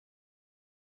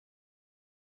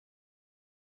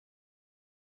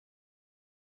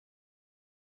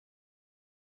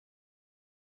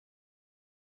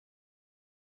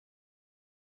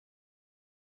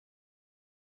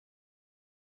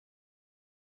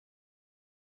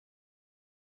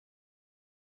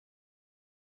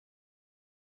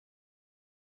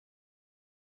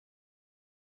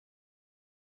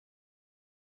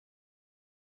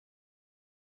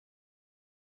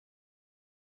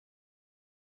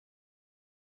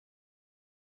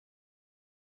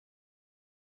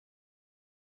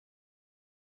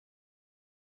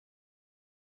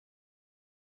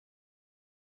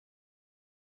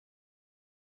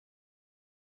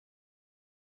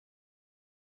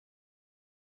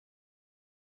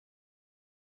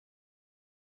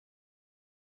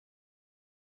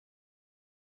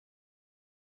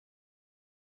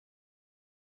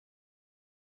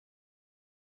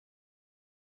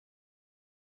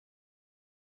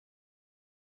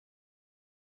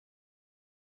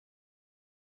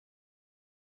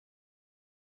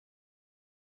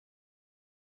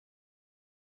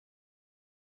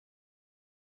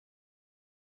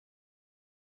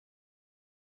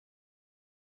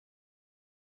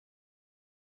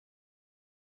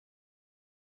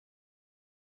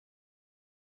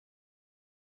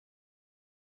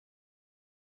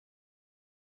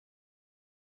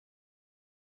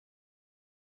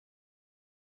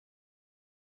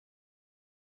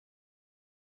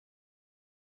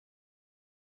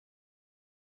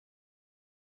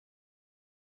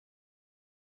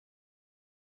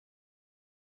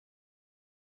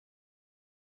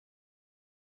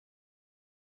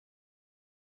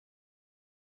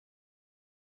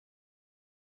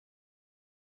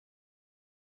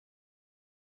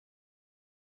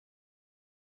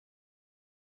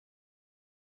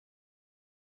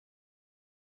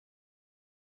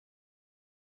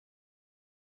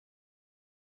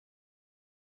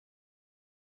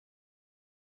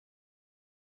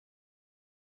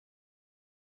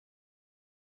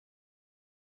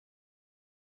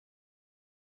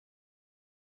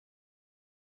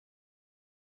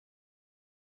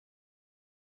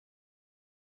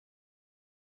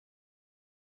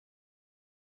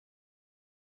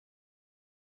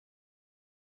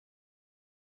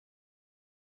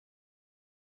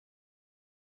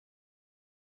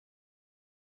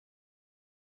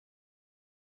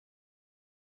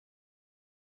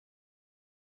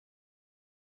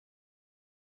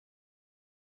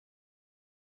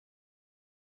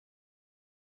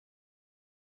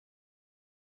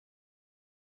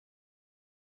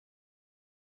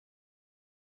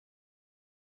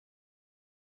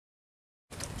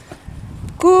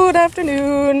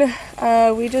afternoon.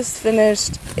 We just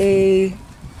finished a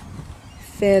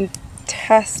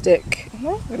fantastic, am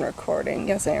I even recording?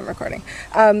 Yes, I am recording.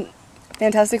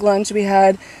 Fantastic lunch. We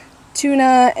had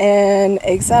tuna and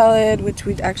egg salad, which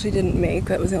we actually didn't make.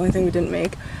 That was the only thing we didn't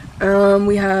make.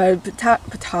 We had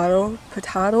potato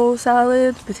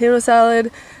salad,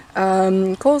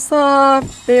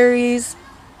 coleslaw, berries,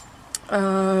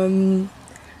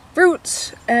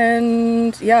 fruit,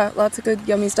 and yeah, lots of good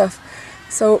yummy stuff.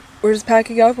 So we're just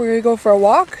packing up. We're gonna go for a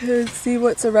walk and see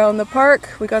what's around the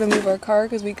park. We gotta move our car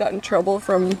because we got in trouble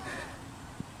from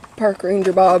Park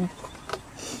Ranger Bob.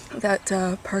 That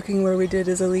parking where we did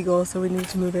is illegal, so we need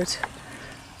to move it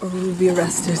or we'll be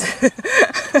arrested.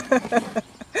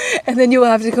 And then you will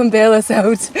have to come bail us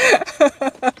out.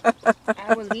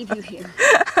 I will leave you here.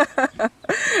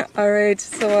 Alright,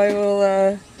 so I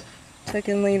will check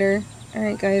in later.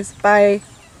 Alright guys, bye.